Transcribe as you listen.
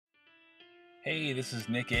Hey, this is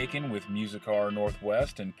Nick Aiken with Musicar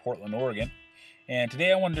Northwest in Portland, Oregon. And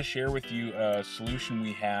today I wanted to share with you a solution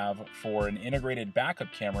we have for an integrated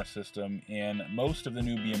backup camera system in most of the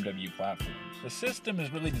new BMW platforms. The system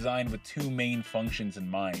is really designed with two main functions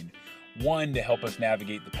in mind. One, to help us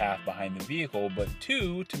navigate the path behind the vehicle, but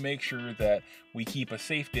two, to make sure that we keep a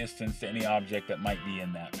safe distance to any object that might be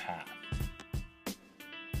in that path.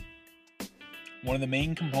 One of the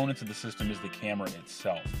main components of the system is the camera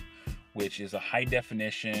itself, which is a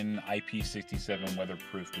high-definition IP67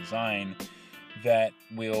 weatherproof design that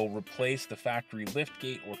will replace the factory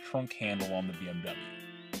liftgate or trunk handle on the BMW.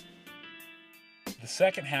 The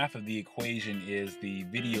second half of the equation is the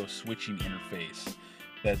video switching interface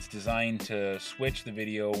that's designed to switch the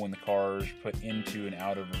video when the car is put into and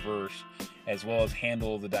out of reverse, as well as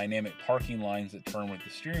handle the dynamic parking lines that turn with the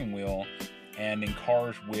steering wheel, and in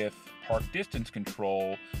cars with park distance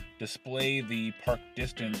control, display the park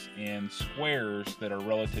distance in squares that are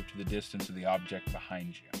relative to the distance of the object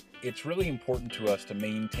behind you. It's really important to us to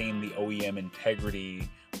maintain the OEM integrity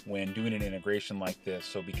when doing an integration like this.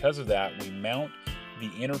 So because of that, we mount the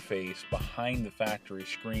interface behind the factory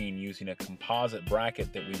screen using a composite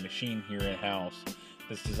bracket that we machine here in-house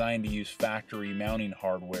that's designed to use factory mounting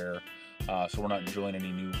hardware, so we're not drilling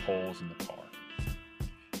any new holes in the car.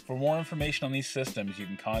 For more information on these systems, you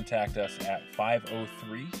can contact us at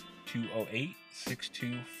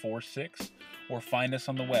 503-208-6246 or find us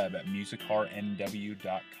on the web at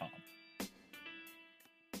musicarnw.com.